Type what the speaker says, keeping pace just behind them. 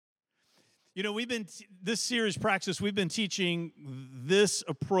You know, this series Praxis, we've been teaching this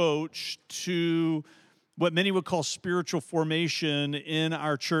approach to what many would call spiritual formation in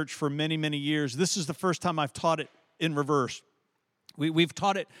our church for many, many years. This is the first time I've taught it in reverse. We've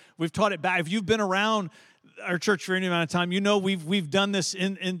taught it back. If you've been around our church for any amount of time, you know we've done this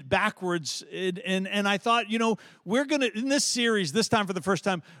in backwards. And I thought, you know, we're gonna in this series, this time for the first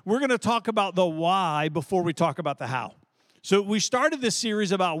time, we're gonna talk about the why before we talk about the how. So we started this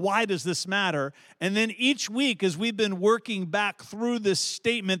series about why does this matter, and then each week as we've been working back through this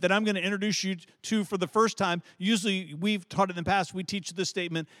statement that I'm going to introduce you to for the first time, usually we've taught it in the past, we teach this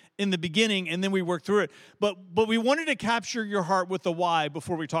statement in the beginning and then we work through it. But we wanted to capture your heart with the why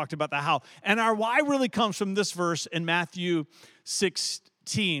before we talked about the how. And our why really comes from this verse in Matthew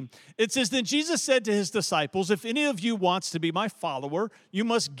 16. It says, "Then Jesus said to his disciples, 'If any of you wants to be my follower, you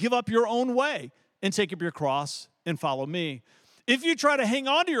must give up your own way and take up your cross and follow me. If you try to hang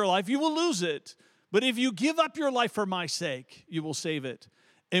on to your life, you will lose it. But if you give up your life for my sake, you will save it.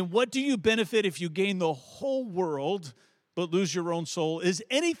 And what do you benefit if you gain the whole world but lose your own soul? Is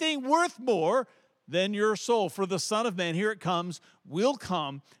anything worth more than your soul? For the Son of Man,'" here it comes, "'will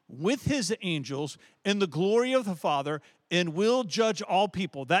come with his angels in the glory of the Father and will judge all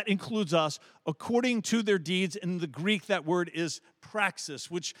people,'" that includes us, "'according to their deeds.'" In the Greek, that word is praxis,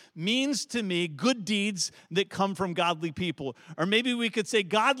 which means to me good deeds that come from godly people. Or maybe we could say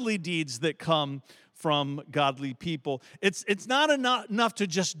godly deeds that come from godly people. It's not enough to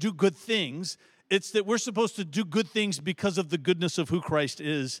just do good things. It's that we're supposed to do good things because of the goodness of who Christ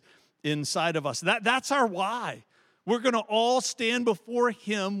is inside of us. That's our why. We're going to all stand before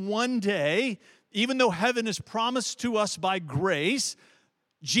him one day. Even though heaven is promised to us by grace,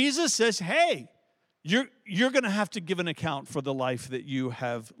 Jesus says, hey, you're going to have to give an account for the life that you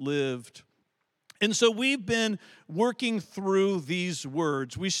have lived. And so we've been working through these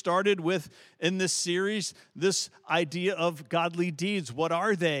words. We started with, in this series, this idea of godly deeds. What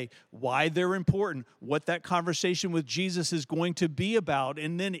are they? Why they're important? What that conversation with Jesus is going to be about.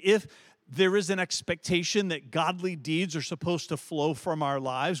 And then if there is an expectation that godly deeds are supposed to flow from our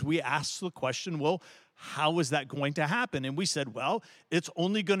lives, we ask the question, well, how is that going to happen? And we said, well, it's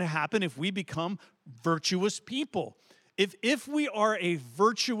only going to happen if we become virtuous people. If we are a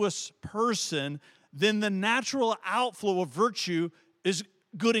virtuous person, then the natural outflow of virtue is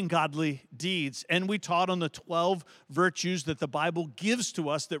good and godly deeds. And we taught on the 12 virtues that the Bible gives to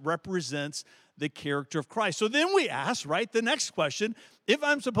us that represents the character of Christ. So then we ask, right, the next question, if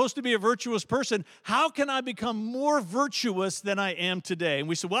I'm supposed to be a virtuous person, how can I become more virtuous than I am today? And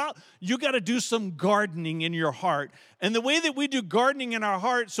we said, well, you got to do some gardening in your heart. And the way that we do gardening in our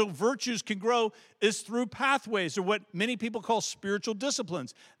heart so virtues can grow is through pathways, or what many people call spiritual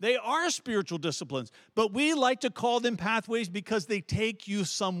disciplines. They are spiritual disciplines, but we like to call them pathways because they take you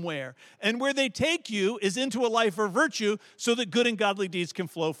somewhere. And where they take you is into a life of virtue so that good and godly deeds can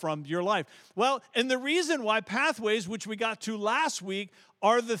flow from your life. Well, and the reason why pathways, which we got to last week,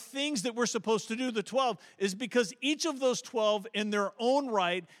 are the things that we're supposed to do, the 12, is because each of those 12 in their own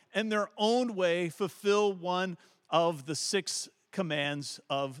right and their own way fulfill one of the 6 commands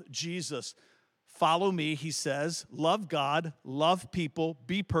of Jesus. Follow me, he says, love God, love people,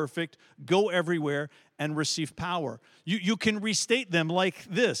 be perfect, go everywhere, and receive power. You can restate them like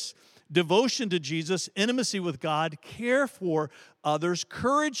this: devotion to Jesus, intimacy with God, care for others,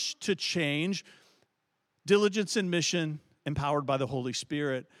 courage to change, diligence in mission, empowered by the Holy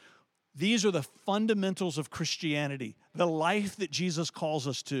Spirit. These are the fundamentals of Christianity, the life that Jesus calls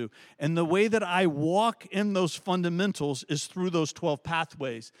us to. And the way that I walk in those fundamentals is through those 12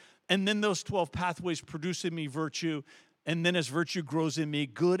 pathways. And then those 12 pathways produce in me virtue. And then as virtue grows in me,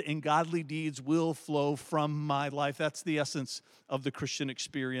 good and godly deeds will flow from my life. That's the essence of the Christian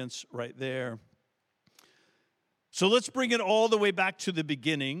experience right there. So let's bring it all the way back to the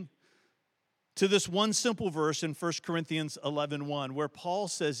beginning, to this one simple verse in 1 Corinthians 11:1, where Paul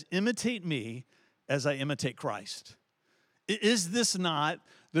says, imitate me as I imitate Christ. Is this not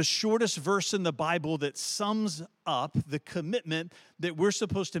the shortest verse in the Bible that sums up the commitment that we're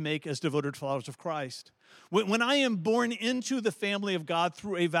supposed to make as devoted followers of Christ? When I am born into the family of God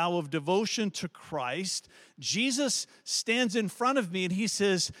through a vow of devotion to Christ, Jesus stands in front of me and he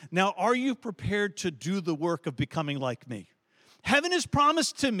says, now are you prepared to do the work of becoming like me? Heaven is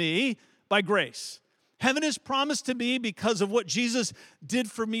promised to me by grace. Heaven is promised to me because of what Jesus did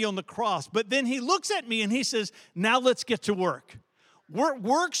for me on the cross. But then he looks at me and he says, now let's get to work.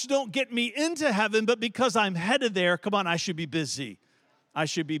 Works don't get me into heaven, but because I'm headed there, come on, I should be busy. I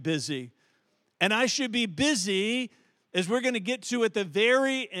should be busy. And I should be busy, as we're going to get to at the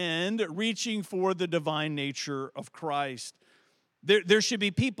very end, reaching for the divine nature of Christ. There should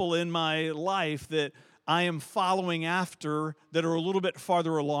be people in my life that I am following after that are a little bit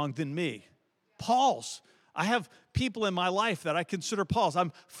farther along than me. Paul's. I have people in my life that I consider Paul's.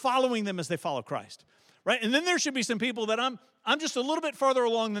 I'm following them as they follow Christ, right? And then there should be some people that I'm just a little bit farther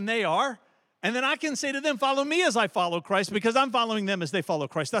along than they are, and then I can say to them, follow me as I follow Christ, because I'm following them as they follow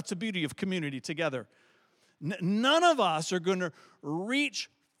Christ. That's the beauty of community together. None of us are going to reach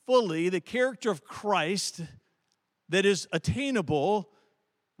fully the character of Christ that is attainable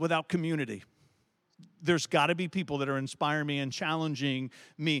without community. There's got to be people that are inspiring me and challenging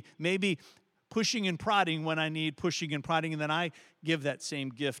me, maybe pushing and prodding when I need pushing and prodding, and then I give that same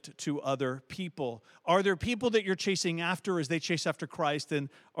gift to other people. Are there people that you're chasing after as they chase after Christ, and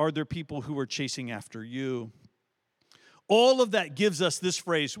are there people who are chasing after you? All of that gives us this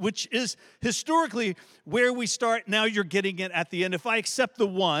phrase, which is historically where we start. Now you're getting it at the end. If I accept the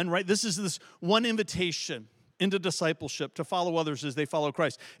one, right, this is this one invitation into discipleship, to follow others as they follow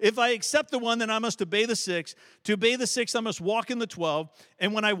Christ. If I accept the one, then I must obey the 6. To obey the 6, I must walk in the 12.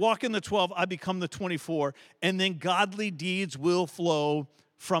 And when I walk in the 12, I become the 24. And then godly deeds will flow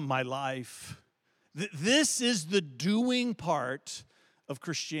from my life. This is the doing part of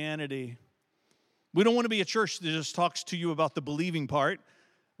Christianity. We don't want to be a church that just talks to you about the believing part.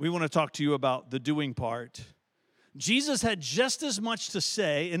 We want to talk to you about the doing part. Jesus had just as much to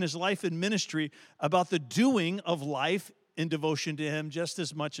say in his life and ministry about the doing of life in devotion to him, just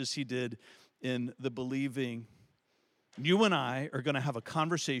as much as he did in the believing. You and I are going to have a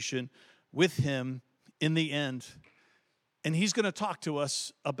conversation with him in the end, and he's going to talk to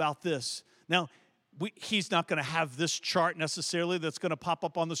us about this. Now, he's not going to have this chart necessarily that's going to pop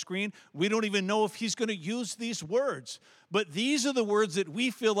up on the screen. We don't even know if he's going to use these words, but these are the words that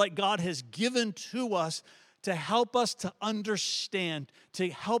we feel like God has given to us to help us to understand, to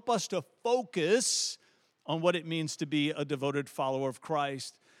help us to focus on what it means to be a devoted follower of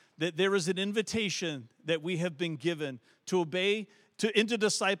Christ. That there is an invitation that we have been given to obey into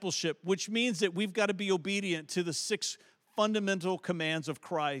discipleship, which means that we've got to be obedient to the 6 fundamental commands of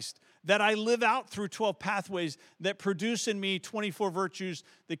Christ, that I live out through 12 pathways that produce in me 24 virtues,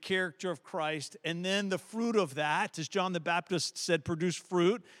 the character of Christ, and then the fruit of that, as John the Baptist said, produce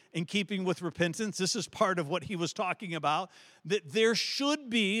fruit in keeping with repentance. This is part of what he was talking about, that there should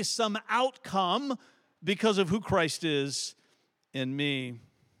be some outcome because of who Christ is in me.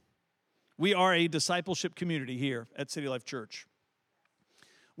 We are a discipleship community here at City Life Church.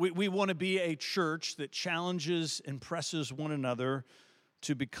 We want to be a church that challenges and presses one another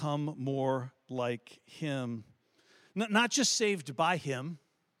to become more like him. Not just saved by him,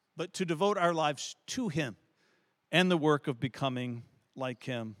 but to devote our lives to him and the work of becoming like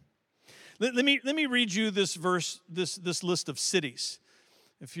him. Let me read you this verse, this list of cities.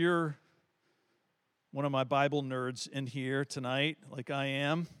 If you're one of my Bible nerds in here tonight, like I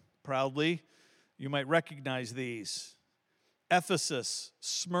am, proudly, you might recognize these. Ephesus,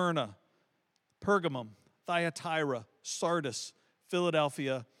 Smyrna, Pergamum, Thyatira, Sardis,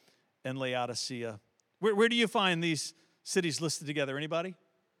 Philadelphia, and Laodicea. Where do you find these cities listed together? Anybody?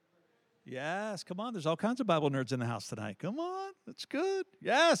 Yes, come on. There's all kinds of Bible nerds in the house tonight. Come on, that's good.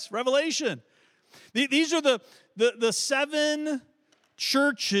 Yes, Revelation. These are the 7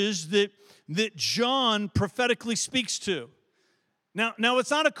 churches that John prophetically speaks to. Now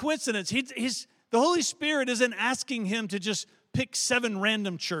it's not a coincidence. The Holy Spirit isn't asking him to just pick 7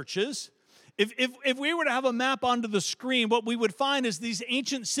 random churches. If we were to have a map onto the screen, what we would find is these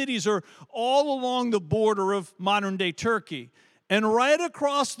ancient cities are all along the border of modern-day Turkey. And right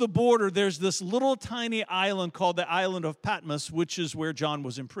across the border, there's this little tiny island called the island of Patmos, which is where John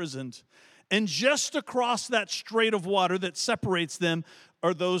was imprisoned. And just across that strait of water that separates them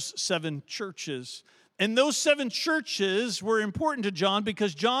are those 7 churches. And those 7 churches were important to John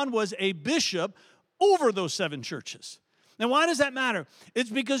because John was a bishop over those 7 churches. Now, why does that matter? It's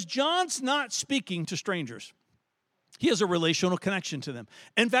because John's not speaking to strangers. He has a relational connection to them.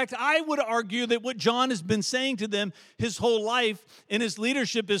 In fact, I would argue that what John has been saying to them his whole life in his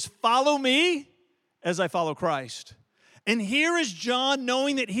leadership is, follow me as I follow Christ. And here is John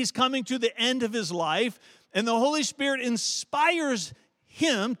knowing that he's coming to the end of his life, and the Holy Spirit inspires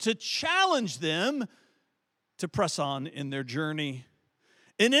him to challenge them to press on in their journey.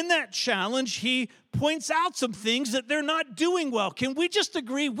 And in that challenge, he points out some things that they're not doing well. Can we just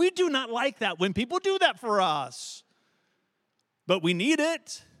agree? We do not like that when people do that for us. But we need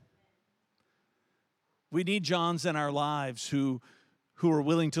it. We need Johns in our lives who are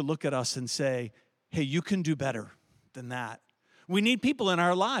willing to look at us and say, hey, you can do better than that. We need people in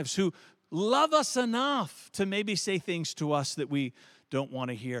our lives who love us enough to maybe say things to us that we don't want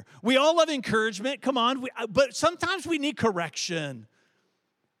to hear. We all love encouragement, come on, but sometimes we need correction.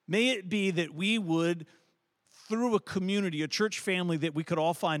 May it be that we would, through a community, a church family that we could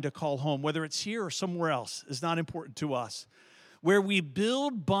all find to call home, whether it's here or somewhere else, is not important to us, where we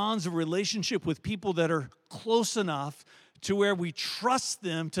build bonds of relationship with people that are close enough to where we trust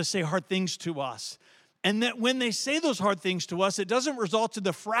them to say hard things to us. And that when they say those hard things to us, it doesn't result in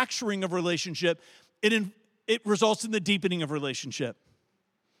the fracturing of relationship. It results in the deepening of relationship.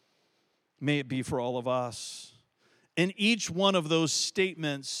 May it be for all of us. In each one of those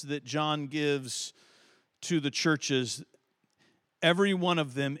statements that John gives to the churches, every one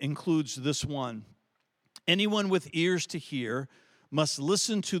of them includes this one. Anyone with ears to hear must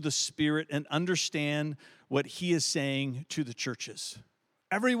listen to the Spirit and understand what he is saying to the churches.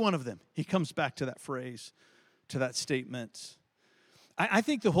 Every one of them. He comes back to that phrase, to that statement. I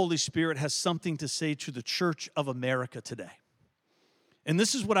think the Holy Spirit has something to say to the church of America today. And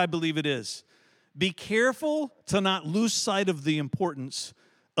this is what I believe it is. Be careful to not lose sight of the importance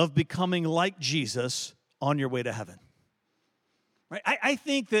of becoming like Jesus on your way to heaven. Right? I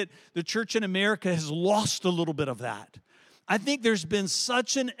think that the church in America has lost a little bit of that. I think there's been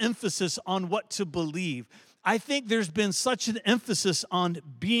such an emphasis on what to believe. I think there's been such an emphasis on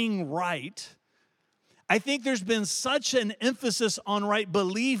being right. I think there's been such an emphasis on right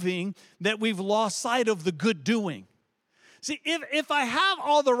believing that we've lost sight of the good doing. See, if I have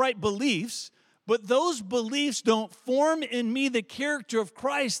all the right beliefs, but those beliefs don't form in me the character of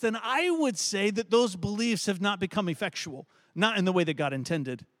Christ, then I would say that those beliefs have not become effectual, not in the way that God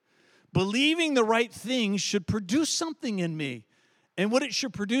intended. Believing the right things should produce something in me. And what it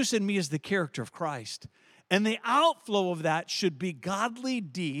should produce in me is the character of Christ. And the outflow of that should be godly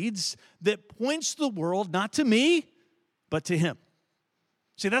deeds that points the world not to me, but to Him.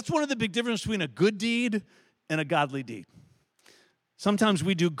 See, that's one of the big differences between a good deed and a godly deed. Sometimes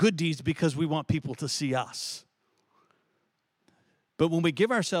we do good deeds because we want people to see us. But when we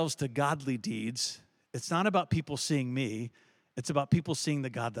give ourselves to godly deeds, it's not about people seeing me. It's about people seeing the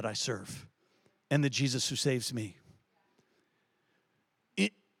God that I serve and the Jesus who saves me.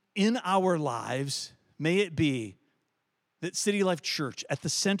 In our lives, may it be that City Life Church, at the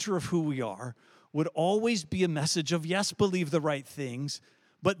center of who we are, would always be a message of, yes, believe the right things,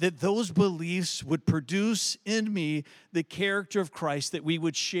 but that those beliefs would produce in me the character of Christ that we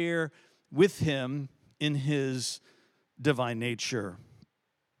would share with Him in His divine nature.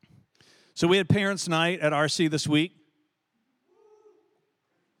 So we had Parents' Night at RC this week.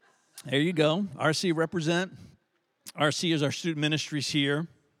 There you go. RC represent. RC is our student ministries here.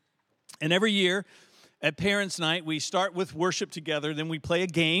 And every year at Parents' Night, we start with worship together, then we play a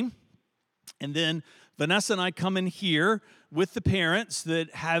game, and then Vanessa and I come in here with the parents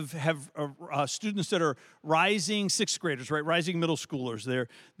that have students that are rising sixth graders, right? Rising middle schoolers.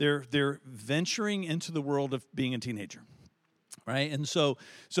 They're venturing into the world of being a teenager, right? And so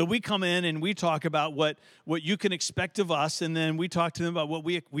we come in and we talk about what you can expect of us, and then we talk to them about what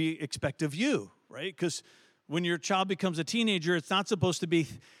we expect of you, right? Because when your child becomes a teenager, it's not supposed to be,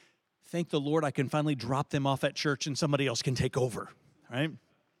 thank the Lord, I can finally drop them off at church and somebody else can take over, right?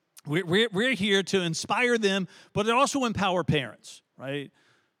 We're here to inspire them, but also empower parents, right,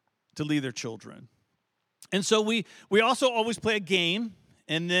 to lead their children. And so we also always play a game,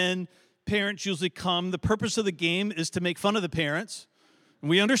 and then parents usually come. The purpose of the game is to make fun of the parents. And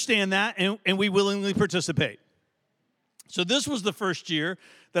we understand that, and we willingly participate. So this was the first year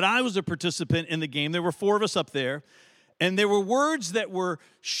that I was a participant in the game. There were 4 of us up there, and there were words that were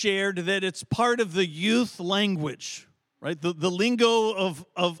shared that it's part of the youth language, right? The lingo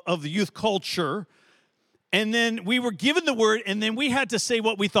of the youth culture. And then we were given the word, and then we had to say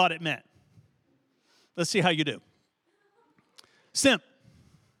what we thought it meant. Let's see how you do. Simp.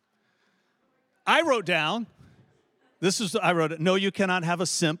 I wrote down, no, you cannot have a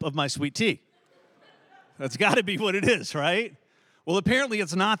simp of my sweet tea. That's got to be what it is, right? Well, apparently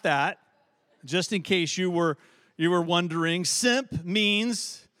it's not that. Just in case you were wondering, simp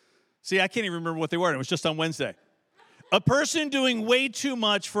means, see, I can't even remember what they were. It was just on Wednesday. A person doing way too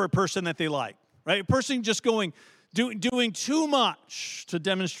much for a person that they like, right? A person just doing too much to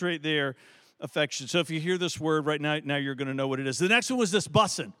demonstrate their affection. So if you hear this word right now you're going to know what it is. The next one was this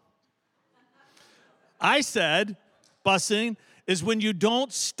bussin'. I said busing is when you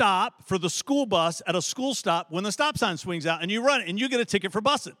don't stop for the school bus at a school stop when the stop sign swings out and you run it and you get a ticket for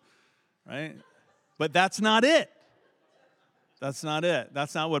busing, right? But that's not it. That's not it.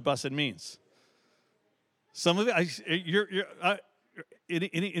 That's not what busing means. Some of it,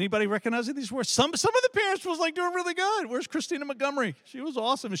 anybody recognizing these words? Some of the parents was like doing really good. Where's Christina Montgomery? She was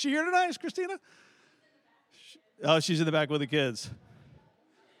awesome. Is she here tonight? Is Christina? Oh, she's in the back with the kids.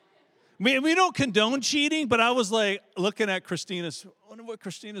 We don't condone cheating, but I was like looking at Christina's. I wonder what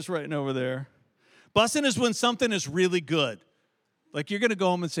Christina's writing over there. Bussin' is when something is really good. Like you're going to go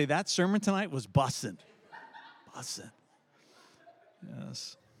home and say, that sermon tonight was bussin'. Bussin'.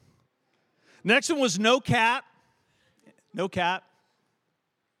 Yes. Next one was no cap. No cap.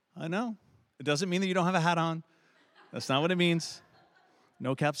 I know. It doesn't mean that you don't have a hat on. That's not what it means.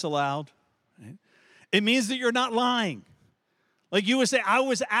 No caps allowed. Right? It means that you're not lying. Like you would say, I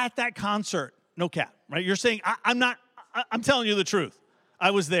was at that concert. No cap, right? You're saying, I'm telling you the truth.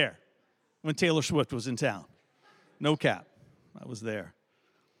 I was there when Taylor Swift was in town. No cap. I was there.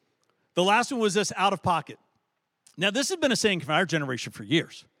 The last one was this, out of pocket. Now, this has been a saying from our generation for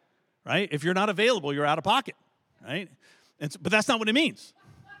years, right? If you're not available, you're out of pocket, right? But that's not what it means.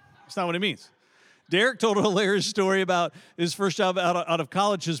 That's not what it means. Derek told a hilarious story about his first job out of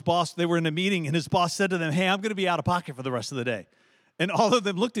college. His boss, they were in a meeting, and his boss said to them, hey, I'm going to be out of pocket for the rest of the day. And all of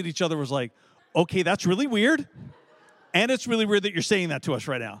them looked at each other was like, okay, that's really weird. And it's really weird that you're saying that to us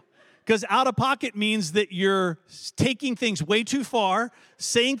right now. Because out of pocket means that you're taking things way too far,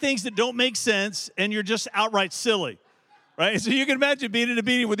 saying things that don't make sense, and you're just outright silly, right? So you can imagine being in a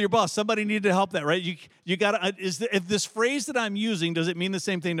meeting with your boss. Somebody needed to help that, right? You got to. If this phrase that I'm using, does it mean the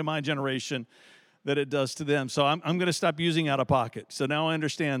same thing to my generation that it does to them? So I'm going to stop using out of pocket. So now I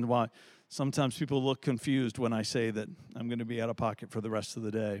understand why sometimes people look confused when I say that I'm going to be out of pocket for the rest of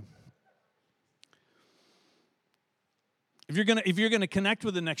the day. If you're gonna connect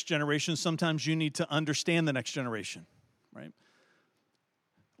with the next generation, sometimes you need to understand the next generation, right?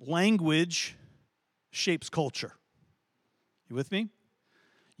 Language shapes culture. You with me?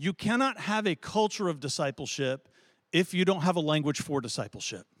 You cannot have a culture of discipleship if you don't have a language for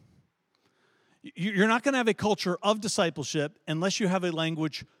discipleship. You're not going to have a culture of discipleship unless you have a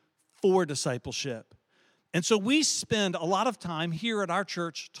language for discipleship. And so we spend a lot of time here at our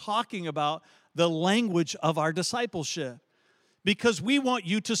church talking about the language of our discipleship, because we want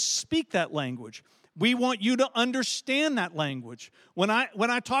you to speak that language. We want you to understand that language. When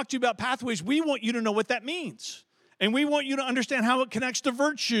I talk to you about pathways, we want you to know what that means. And we want you to understand how it connects to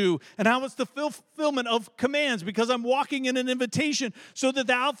virtue and how it's the fulfillment of commands, because I'm walking in an invitation so that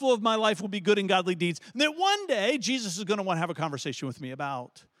the outflow of my life will be good and godly deeds. And that one day, Jesus is going to want to have a conversation with me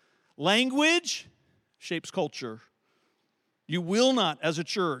about. Language shapes culture. You will not, as a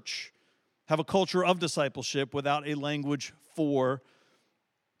church, have a culture of discipleship without a language for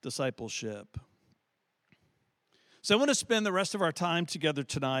discipleship. So I want to spend the rest of our time together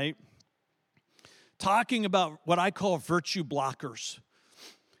tonight talking about what I call virtue blockers.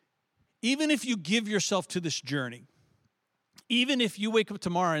 Even if you give yourself to this journey, even if you wake up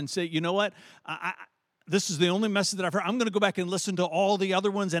tomorrow and say, you know what, this is the only message that I've heard, I'm going to go back and listen to all the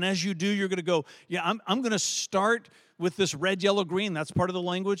other ones, and as you do, you're going to go, yeah, I'm going to start with this red, yellow, green. That's part of the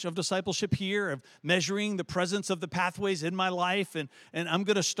language of discipleship here, of measuring the presence of the pathways in my life, and I'm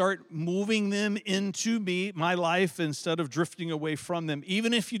going to start moving them into my life instead of drifting away from them.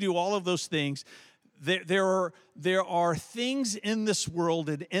 Even if you do all of those things, there are things in this world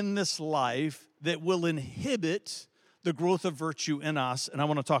and in this life that will inhibit the growth of virtue in us, and I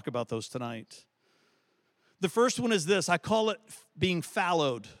want to talk about those tonight. The first one is this. I call it being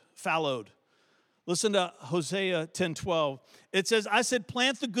fallowed. Listen to Hosea 10:12. It says, I said,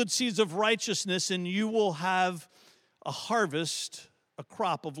 plant the good seeds of righteousness, and you will have a harvest, a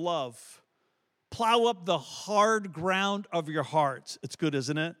crop of love. Plow up the hard ground of your hearts. It's good,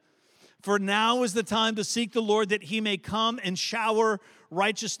 isn't it? For now is the time to seek the Lord, that he may come and shower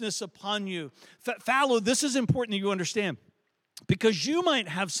righteousness upon you. Fallow, this is important that you understand, because you might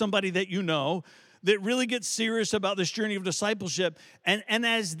have somebody that you know that really gets serious about this journey of discipleship. And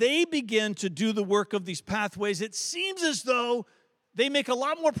as they begin to do the work of these pathways, it seems as though they make a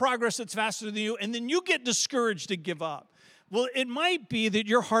lot more progress that's faster than you, and then you get discouraged and give up. Well, it might be that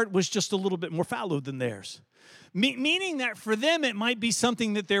your heart was just a little bit more fallow than theirs. Meaning that for them, it might be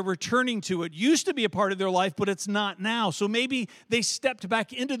something that they're returning to. It used to be a part of their life, but it's not now. So maybe they stepped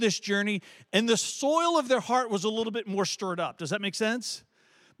back into this journey, and the soil of their heart was a little bit more stirred up. Does that make sense?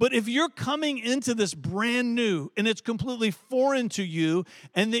 But if you're coming into this brand new and it's completely foreign to you,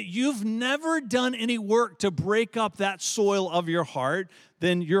 and that you've never done any work to break up that soil of your heart,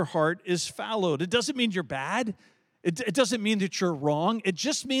 then your heart is fallowed. It doesn't mean you're bad. It doesn't mean that you're wrong. It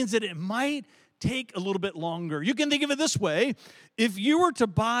just means that it might take a little bit longer. You can think of it this way. If you were to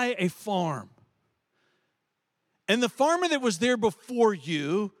buy a farm, and the farmer that was there before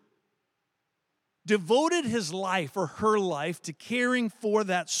you devoted his life or her life to caring for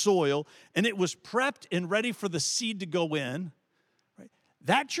that soil, and it was prepped and ready for the seed to go in, right?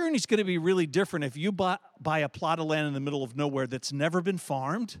 That journey's going to be really different if you buy a plot of land in the middle of nowhere that's never been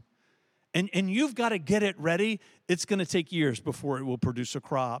farmed, and you've got to get it ready. It's going to take years before it will produce a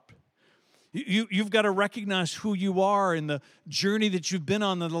crop. You've got to recognize who you are and the journey that you've been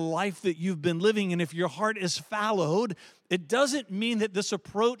on and the life that you've been living. And if your heart is fallowed, it doesn't mean that this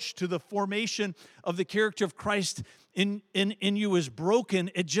approach to the formation of the character of Christ in you is broken.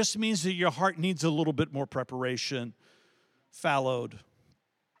 It just means that your heart needs a little bit more preparation. Fallowed.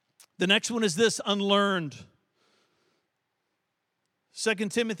 The next one is this, unlearned. 2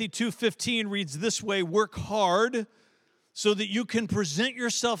 Timothy 2:15 reads this way, work hard so that you can present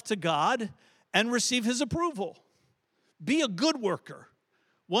yourself to God and receive his approval. Be a good worker,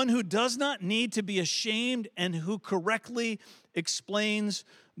 one who does not need to be ashamed and who correctly explains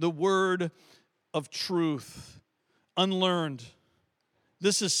the word of truth. Unlearned.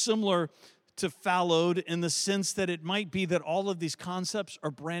 This is similar to fallowed in the sense that it might be that all of these concepts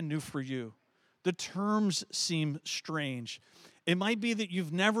are brand new for you. The terms seem strange. It might be that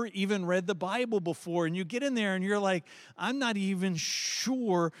you've never even read the Bible before, and you get in there and you're like, I'm not even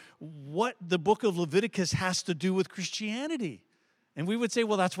sure what the book of Leviticus has to do with Christianity. And we would say,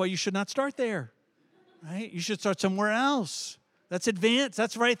 well, that's why you should not start there, right? You should start somewhere else. That's advanced.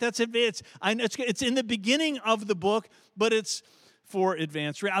 That's right. That's advanced. It's in the beginning of the book, but it's for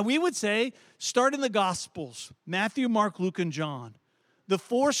advanced. We would say start in the Gospels, Matthew, Mark, Luke, and John. The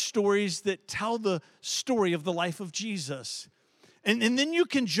 4 stories that tell the story of the life of Jesus. And then you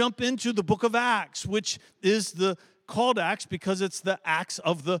can jump into the book of Acts, which is the called Acts because it's the Acts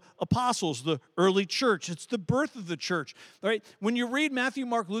of the apostles, the early church. It's the birth of the church. All right? When you read Matthew,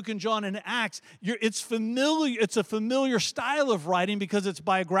 Mark, Luke, and John in Acts, it's familiar. It's a familiar style of writing because it's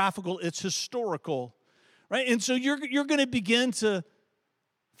biographical. It's historical, right? And so you're going to begin to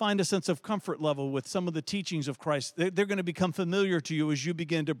find a sense of comfort level with some of the teachings of Christ. They're going to become familiar to you as you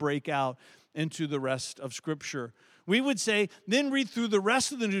begin to break out into the rest of Scripture. We would say, then read through the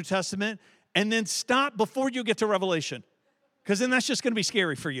rest of the New Testament and then stop before you get to Revelation, because then that's just going to be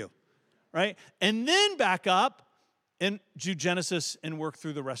scary for you, right? And then back up and do Genesis and work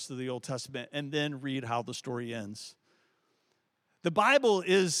through the rest of the Old Testament and then read how the story ends. The Bible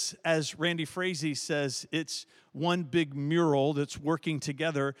is, as Randy Frazee says, it's one big mural that's working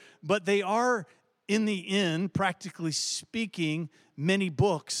together, but they are, in the end, practically speaking, many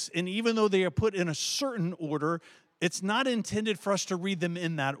books. And even though they are put in a certain order, it's not intended for us to read them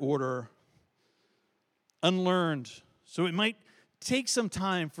in that order. Unlearned. So it might take some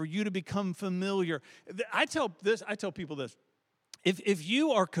time for you to become familiar. I tell people this. If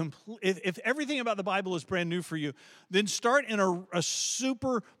you are if everything about the Bible is brand new for you, then start in a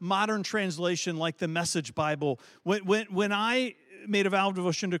super modern translation like the Message Bible. When I made a vow of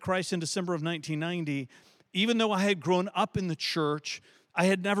devotion to Christ in December of 1990, even though I had grown up in the church, I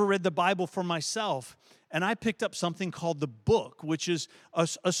had never read the Bible for myself. And I picked up something called the Book, which is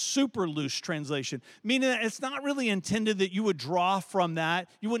a super loose translation, meaning that it's not really intended that you would draw from that.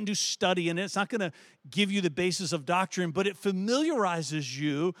 You wouldn't do study in it. It's not going to give you the basis of doctrine, but it familiarizes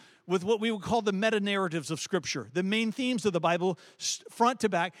you with what we would call the meta-narratives of Scripture, the main themes of the Bible, front to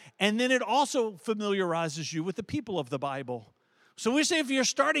back. And then it also familiarizes you with the people of the Bible. So we say if you're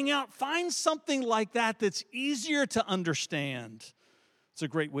starting out, find something like that that's easier to understand. It's a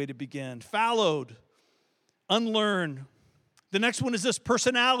great way to begin. Fallowed. Unlearn. The next one is this,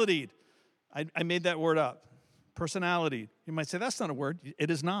 personality. I made that word up. Personality. You might say, that's not a word. It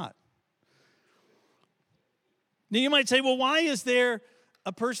is not. Now you might say, well, why is there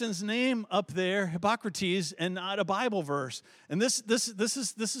a person's name up there, Hippocrates, and not a Bible verse? And this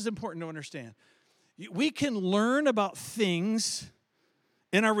is important to understand. We can learn about things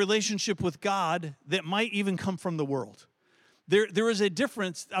in our relationship with God that might even come from the world. There is a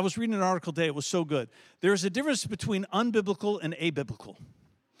difference. I was reading an article today. It was so good. There is a difference between unbiblical and abiblical.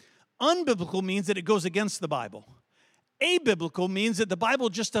 Unbiblical means that it goes against the Bible. Abiblical means that the Bible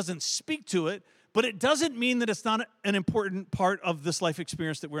just doesn't speak to it, but it doesn't mean that it's not an important part of this life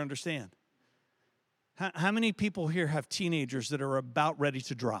experience that we understand. How many people here have teenagers that are about ready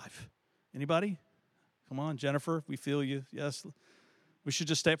to drive? Anybody? Come on, Jennifer, we feel you. Yes. We should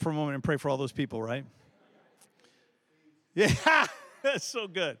just stay for a moment and pray for all those people, right? Yeah, that's so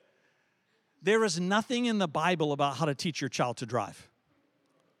good. There is nothing in the Bible about how to teach your child to drive.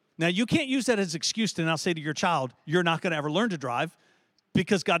 Now, you can't use that as an excuse to now say to your child, you're not going to ever learn to drive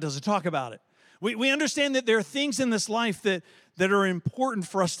because God doesn't talk about it. We understand that there are things in this life that are important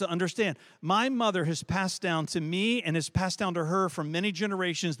for us to understand. My mother has passed down to me and has passed down to her from many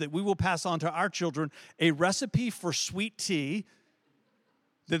generations that we will pass on to our children a recipe for sweet tea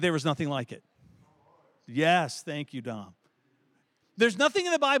that there was nothing like it. Yes, thank you, Dom. There's nothing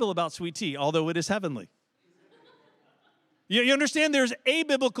in the Bible about sweet tea, although it is heavenly. You understand there's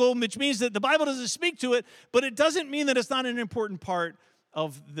abiblical, which means that the Bible doesn't speak to it, but it doesn't mean that it's not an important part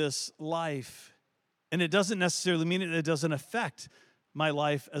of this life. And it doesn't necessarily mean it doesn't affect my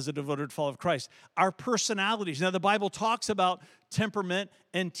life as a devoted follower of Christ. Our personalities. Now, the Bible talks about temperament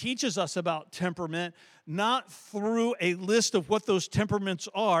and teaches us about temperament, not through a list of what those temperaments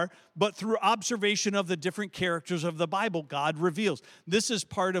are, but through observation of the different characters of the Bible God reveals. This is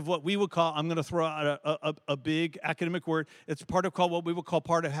part of what we would call, I'm going to throw out a big academic word, it's part of what we would call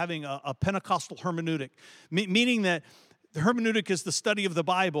part of having a Pentecostal hermeneutic, meaning that the hermeneutic is the study of the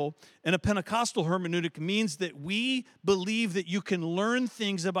Bible, and a Pentecostal hermeneutic means that we believe that you can learn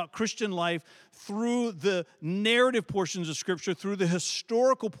things about Christian life through the narrative portions of Scripture, through the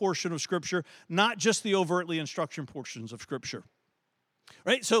historical portion of Scripture, not just the overtly instruction portions of Scripture.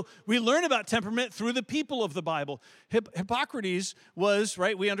 Right? So we learn about temperament through the people of the Bible. Hippocrates was,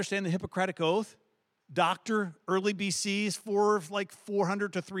 right, we understand the Hippocratic Oath, doctor, early BC,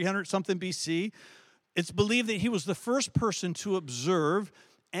 400 to 300 something BC. It's believed that he was the first person to observe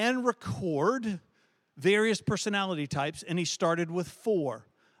and record various personality types, and he started with 4.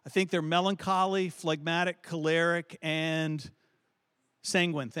 I think they're melancholy, phlegmatic, choleric, and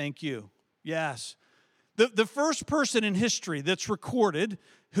sanguine. Thank you. Yes. The first person in history that's recorded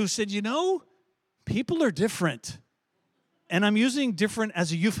who said, people are different. And I'm using different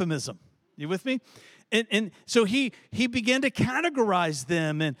as a euphemism. You with me? And so he began to categorize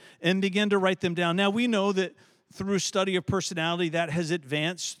them and began to write them down. Now, we know that through study of personality, that has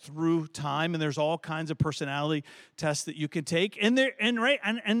advanced through time, and there's all kinds of personality tests that you can take. And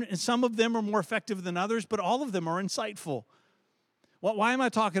some of them are more effective than others, but all of them are insightful. Well, why am I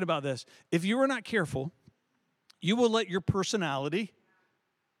talking about this? If you are not careful, you will let your personality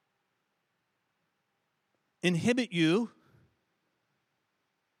inhibit you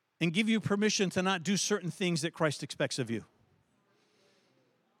and give you permission to not do certain things that Christ expects of you.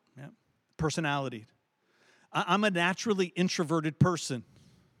 Yeah. Personality. I'm a naturally introverted person,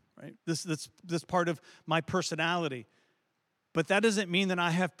 right? That's part of my personality. But that doesn't mean that I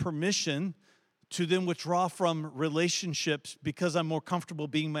have permission to then withdraw from relationships because I'm more comfortable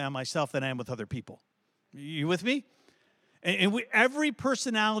being by myself than I am with other people. You with me? And every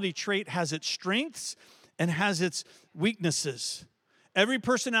personality trait has its strengths and has its weaknesses. Every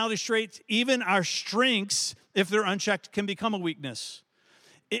personality trait, even our strengths, if they're unchecked, can become a weakness.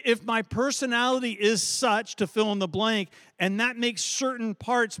 If my personality is such, to fill in the blank, and that makes certain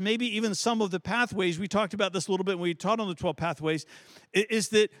parts, maybe even some of the pathways, we talked about this a little bit when we taught on the 12 pathways, is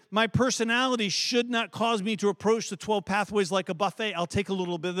that my personality should not cause me to approach the 12 pathways like a buffet. I'll take a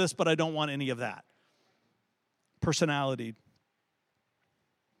little bit of this, but I don't want any of that. Personality.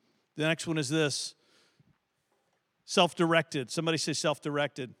 The next one is this. Self-directed. Somebody say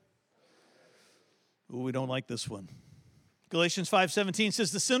self-directed. Ooh, we don't like this one. Galatians 5:17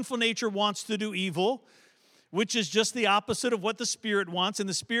 says, the sinful nature wants to do evil, which is just the opposite of what the Spirit wants. And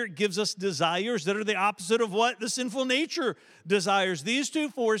the Spirit gives us desires that are the opposite of what the sinful nature desires. These two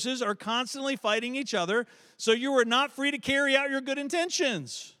forces are constantly fighting each other, so you are not free to carry out your good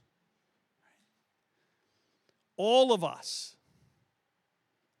intentions. All of us,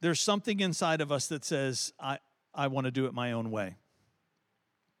 there's something inside of us that says, I want to do it my own way.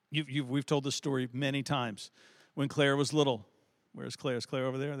 We've told this story many times. When Claire was little. Where's Claire? Is Claire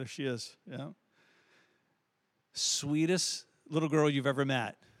over there? There she is. Yeah. Sweetest little girl you've ever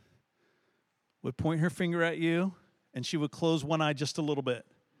met. Would point her finger at you, and she would close one eye just a little bit.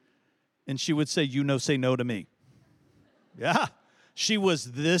 And she would say, say no to me. Yeah. She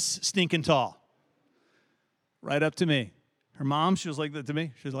was this stinking tall. Right up to me. Her mom, she was like that to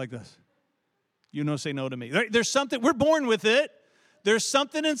me. She was like this. Say no to me. There's something, we're born with it. There's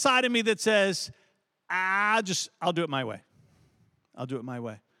something inside of me that says, I'll do it my way. I'll do it my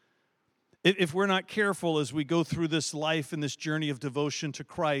way. If we're not careful as we go through this life and this journey of devotion to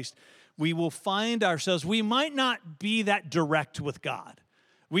Christ, we will find ourselves, we might not be that direct with God.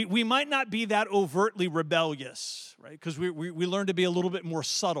 We might not be that overtly rebellious, right? Because we learn to be a little bit more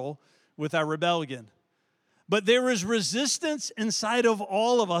subtle with our rebellion. But there is resistance inside of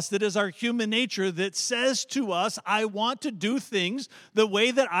all of us that is our human nature that says to us, I want to do things the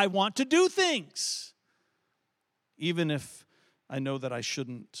way that I want to do things. Even if I know that I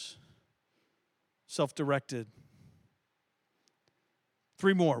shouldn't. Self-directed.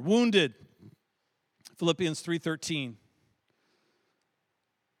 3 more. Wounded. Philippians 3:13.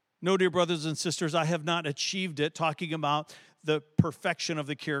 No, dear brothers and sisters, I have not achieved it, talking about the perfection of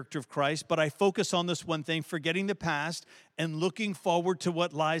the character of Christ, but I focus on this one thing, forgetting the past and looking forward to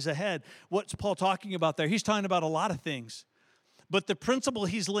what lies ahead. What's Paul talking about there? He's talking about a lot of things. But the principle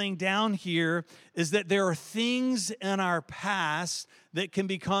he's laying down here is that there are things in our past that can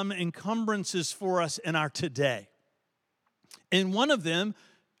become encumbrances for us in our today. And one of them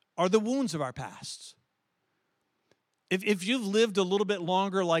are the wounds of our past. If you've lived a little bit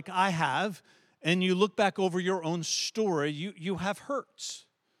longer like I have, and you look back over your own story, you have hurts.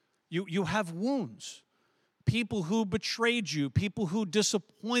 You have wounds. People who betrayed you, people who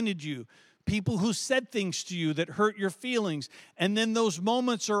disappointed you, people who said things to you that hurt your feelings. And then those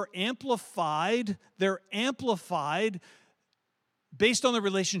moments are amplified. They're amplified based on the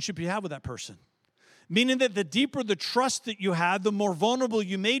relationship you have with that person. Meaning that the deeper the trust that you had, the more vulnerable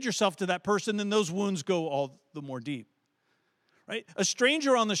you made yourself to that person, then those wounds go all the more deep. Right? A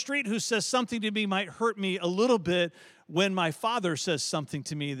stranger on the street who says something to me might hurt me a little bit when my father says something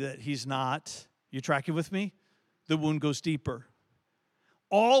to me that he's not. You tracking with me? The wound goes deeper.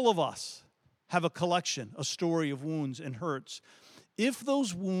 All of us have a collection, a story of wounds and hurts. If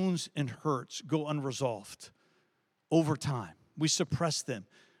those wounds and hurts go unresolved over time, we suppress them,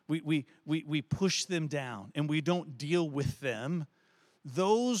 we push them down, and we don't deal with them,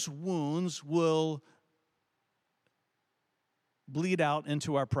 those wounds will bleed out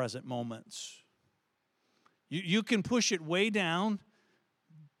into our present moments. You can push it way down,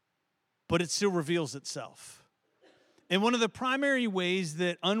 but it still reveals itself. And one of the primary ways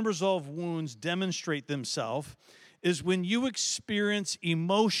that unresolved wounds demonstrate themselves is when you experience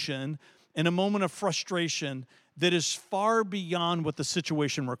emotion in a moment of frustration that is far beyond what the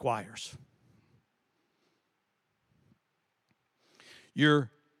situation requires.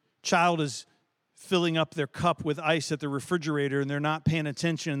 Your child is filling up their cup with ice at the refrigerator, and they're not paying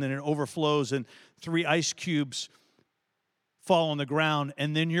attention, and then it overflows, and 3 ice cubes fall on the ground,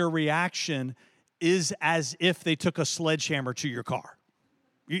 and then your reaction is as if they took a sledgehammer to your car.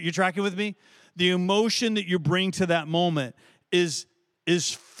 You tracking with me? The emotion that you bring to that moment is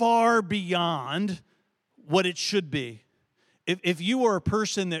far beyond what it should be. If you are a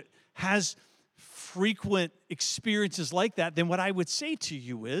person that has frequent experiences like that, then what I would say to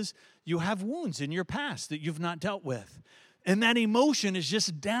you is you have wounds in your past that you've not dealt with. And that emotion is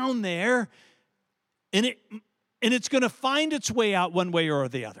just down there, and it's going to find its way out one way or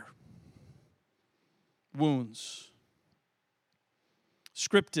the other. Wounds.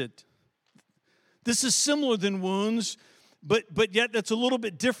 Scripted. This is similar than wounds, but yet that's a little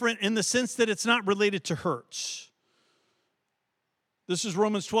bit different in the sense that it's not related to hurts. This is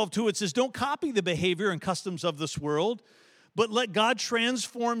Romans 12:2. It says, don't copy the behavior and customs of this world, but let God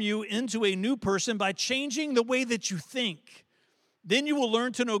transform you into a new person by changing the way that you think. Then you will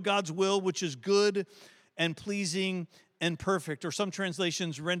learn to know God's will, which is good and pleasing and perfect. Or some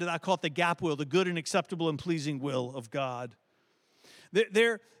translations render that, I call it the gap will, the good and acceptable and pleasing will of God.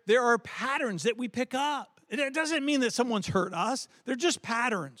 There are patterns that we pick up. It doesn't mean that someone's hurt us. They're just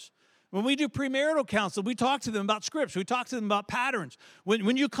patterns. When we do premarital counsel, we talk to them about scripts. We talk to them about patterns.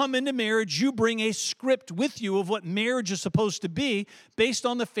 When you come into marriage, you bring a script with you of what marriage is supposed to be based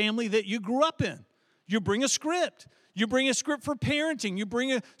on the family that you grew up in. You bring a script. You bring a script for parenting. You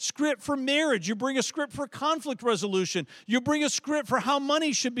bring a script for marriage. You bring a script for conflict resolution. You bring a script for how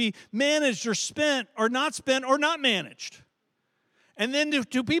money should be managed or spent or not managed. And then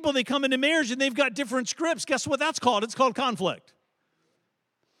to people, they come into marriage and they've got different scripts. Guess what that's called? It's called conflict.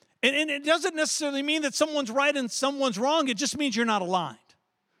 And it doesn't necessarily mean that someone's right and someone's wrong. It just means you're not aligned.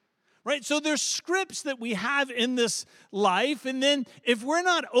 Right? So there's scripts that we have in this life. And then if we're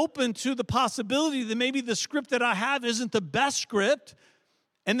not open to the possibility that maybe the script that I have isn't the best script,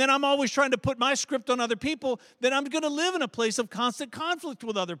 and then I'm always trying to put my script on other people, then I'm going to live in a place of constant conflict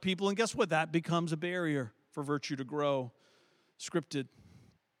with other people. And guess what? That becomes a barrier for virtue to grow. Scripted.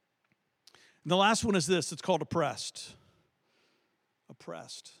 And the last one is this. It's called oppressed.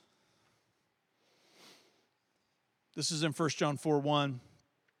 Oppressed. This is in 1 John 4:1.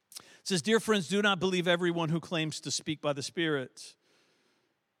 It says, dear friends, do not believe everyone who claims to speak by the Spirit.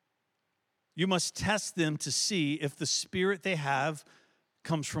 You must test them to see if the spirit they have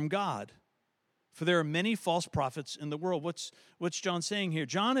comes from God. For there are many false prophets in the world. What's John saying here?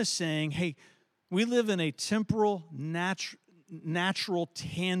 John is saying, hey, we live in a temporal, natural,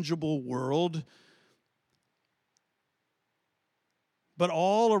 tangible world. But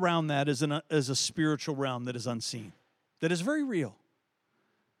all around that is a spiritual realm that is unseen, that is very real.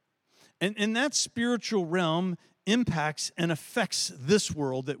 And that spiritual realm impacts and affects this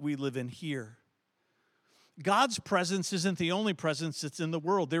world that we live in here. God's presence isn't the only presence that's in the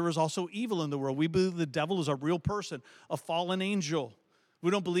world. There is also evil in the world. We believe the devil is a real person, a fallen angel. We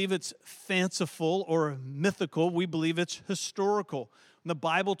don't believe it's fanciful or mythical. We believe it's historical. The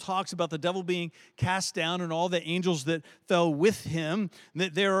Bible talks about the devil being cast down and all the angels that fell with him,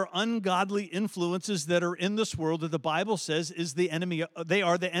 that there are ungodly influences that are in this world that the Bible says is the enemy. They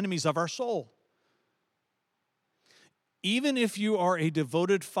are the enemies of our soul. Even if you are a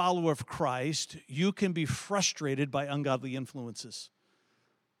devoted follower of Christ, you can be frustrated by ungodly influences.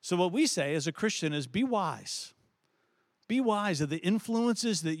 So what we say as a Christian is be wise. Be wise of the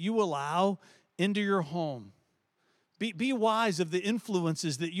influences that you allow into your home. Be wise of the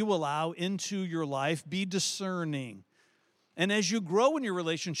influences that you allow into your life. Be discerning. And as you grow in your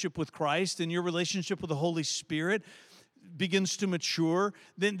relationship with Christ and your relationship with the Holy Spirit begins to mature,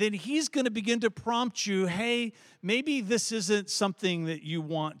 then he's going to begin to prompt you, hey, maybe this isn't something that you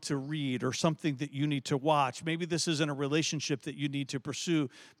want to read or something that you need to watch. Maybe this isn't a relationship that you need to pursue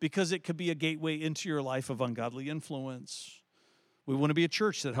because it could be a gateway into your life of ungodly influence. We want to be a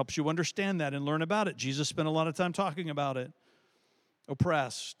church that helps you understand that and learn about it. Jesus spent a lot of time talking about it.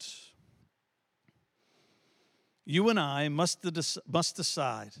 Oppressed. You and I must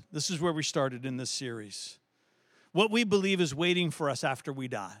decide. This is where we started in this series. What we believe is waiting for us after we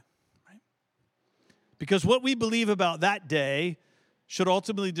die. Right? Because what we believe about that day should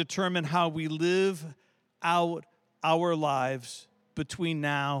ultimately determine how we live out our lives between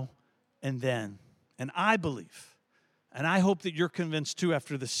now and then. And I believe, and I hope that you're convinced too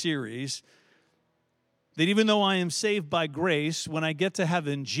after the series, that even though I am saved by grace, when I get to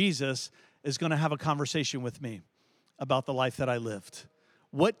heaven, Jesus is going to have a conversation with me about the life that I lived.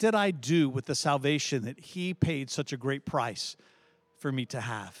 What did I do with the salvation that he paid such a great price for me to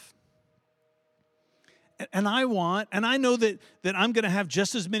have? And I know that I'm going to have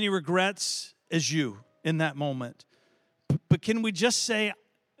just as many regrets as you in that moment. But can we just say,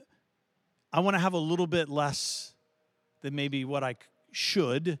 I want to have a little bit less than maybe what I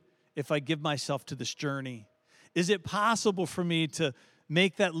should if I give myself to this journey? Is it possible for me to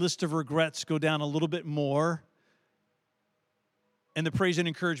make that list of regrets go down a little bit more and the praise and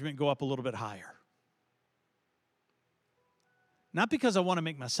encouragement go up a little bit higher? Not because I want to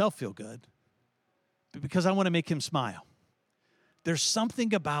make myself feel good, but because I want to make him smile. There's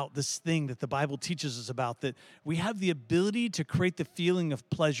something about this thing that the Bible teaches us about, that we have the ability to create the feeling of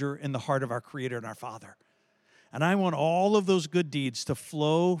pleasure in the heart of our Creator and our Father. And I want all of those good deeds to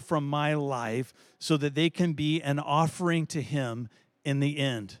flow from my life so that they can be an offering to him in the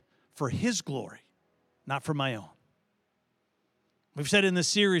end for his glory, not for my own. We've said in this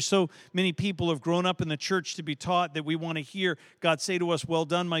series, so many people have grown up in the church to be taught that we want to hear God say to us, well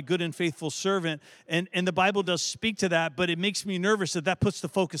done, my good and faithful servant. And the Bible does speak to that, but it makes me nervous that puts the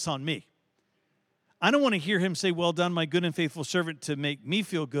focus on me. I don't want to hear him say, well done, my good and faithful servant, to make me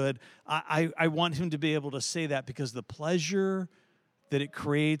feel good. I want him to be able to say that because the pleasure that it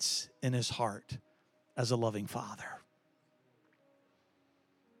creates in his heart as a loving father.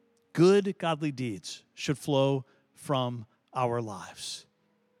 Good, godly deeds should flow from our lives.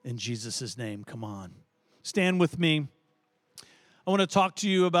 In Jesus' name, come on. Stand with me. I want to talk to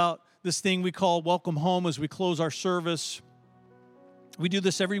you about this thing we call Welcome Home as we close our service. We do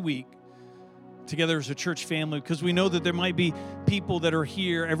this every week together as a church family because we know that there might be people that are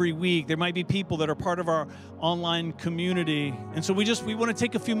here every week. There might be people that are part of our online community. And so we want to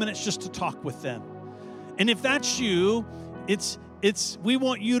take a few minutes just to talk with them. And if that's you, we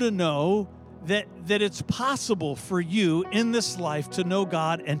want you to know that it's possible for you in this life to know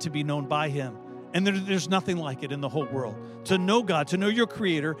God and to be known by him. And there's nothing like it in the whole world. To know God, to know your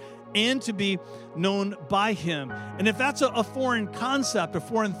Creator, and to be known by him. And if that's a foreign concept, a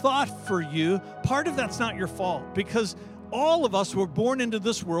foreign thought for you, part of that's not your fault, because all of us were born into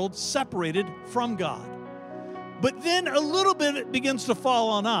this world separated from God. But then a little bit begins to fall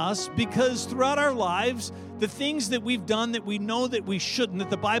on us because throughout our lives, the things that we've done that we know that we shouldn't, that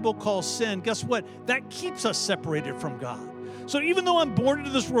the Bible calls sin, guess what? That keeps us separated from God. So even though I'm born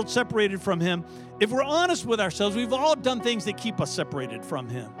into this world separated from him, if we're honest with ourselves, we've all done things that keep us separated from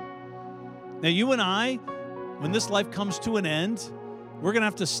him. Now, you and I, when this life comes to an end, we're going to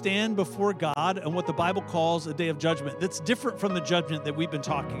have to stand before God on what the Bible calls a day of judgment. That's different from the judgment that we've been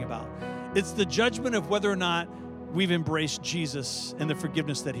talking about. It's the judgment of whether or not we've embraced Jesus and the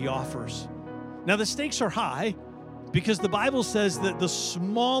forgiveness that he offers. Now, the stakes are high because the Bible says that the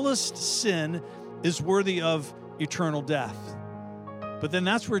smallest sin is worthy of eternal death. But then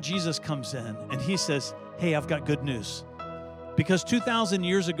that's where Jesus comes in and he says, hey, I've got good news. Because 2,000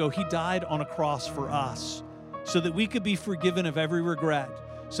 years ago, he died on a cross for us so that we could be forgiven of every regret,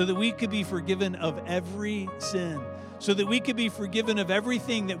 so that we could be forgiven of every sin, so that we could be forgiven of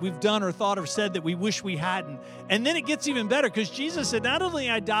everything that we've done or thought or said that we wish we hadn't. And then it gets even better because Jesus said, not only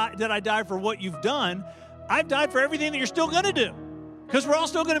did I die for what you've done, I've died for everything that you're still going to do. because we're all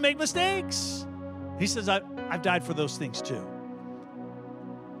still going to make mistakes. He says, I've died for those things too.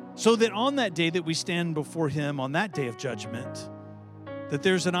 So that on that day that we stand before him, on that day of judgment, that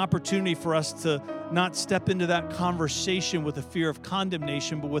there's an opportunity for us to not step into that conversation with a fear of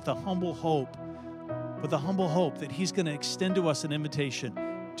condemnation, but with a humble hope that he's going to extend to us an invitation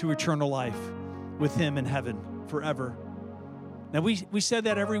to eternal life with him in heaven forever. Now, we said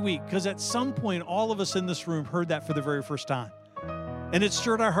that every week because at some point, all of us in this room heard that for the very first time. And it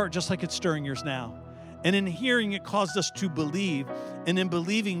stirred our heart just like it's stirring yours now. And in hearing, it caused us to believe. And in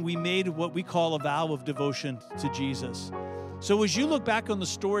believing, we made what we call a vow of devotion to Jesus. So as you look back on the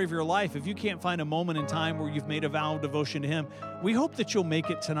story of your life, if you can't find a moment in time where you've made a vow of devotion to him, we hope that you'll make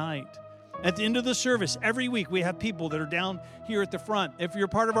it tonight. At the end of the service, every week, we have people that are down here at the front. If you're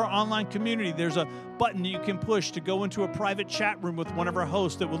part of our online community, there's a button that you can push to go into a private chat room with one of our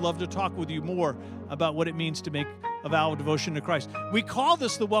hosts that would love to talk with you more about what it means to make a vow of devotion to Christ. We call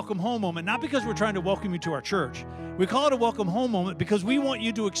this the welcome home moment, not because we're trying to welcome you to our church. We call it a welcome home moment because we want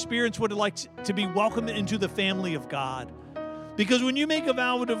you to experience what it's like to be welcomed into the family of God. Because when you make a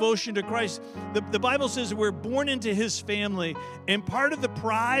vow of devotion to Christ, the Bible says that we're born into his family. And part of the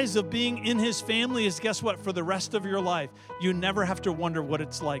prize of being in his family is, guess what? For the rest of your life, you never have to wonder what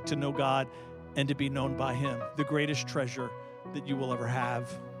it's like to know God and to be known by him, the greatest treasure that you will ever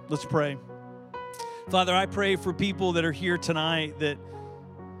have. Let's pray. Father, I pray for people that are here tonight that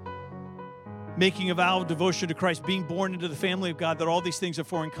making a vow of devotion to Christ, being born into the family of God, that all these things are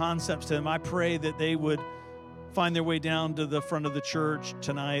foreign concepts to them. I pray that they would find their way down to the front of the church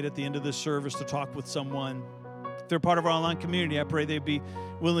tonight at the end of this service to talk with someone. If they're part of our online community, I pray they'd be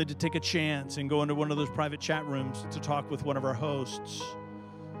willing to take a chance and go into one of those private chat rooms to talk with one of our hosts.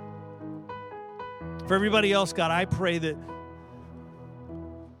 For everybody else, God, I pray that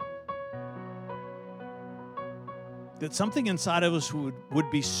something inside of us would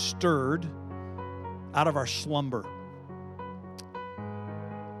be stirred out of our slumber,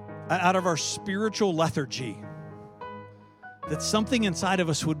 out of our spiritual lethargy, that something inside of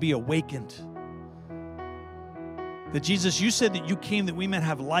us would be awakened. That Jesus, you said that you came that we might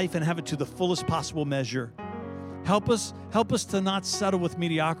have life and have it to the fullest possible measure. Help us to not settle with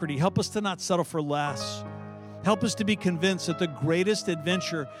mediocrity. Help us to not settle for less. Help us to be convinced that the greatest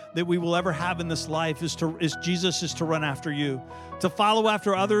adventure that we will ever have in this life is to run after you, to follow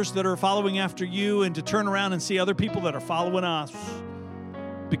after others that are following after you, and to turn around and see other people that are following us,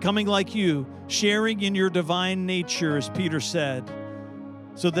 becoming like you, sharing in your divine nature, as Peter said,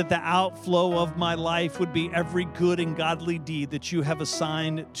 so that the outflow of my life would be every good and godly deed that you have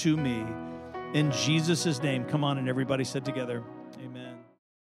assigned to me. In Jesus' name, come on, and everybody said together, amen.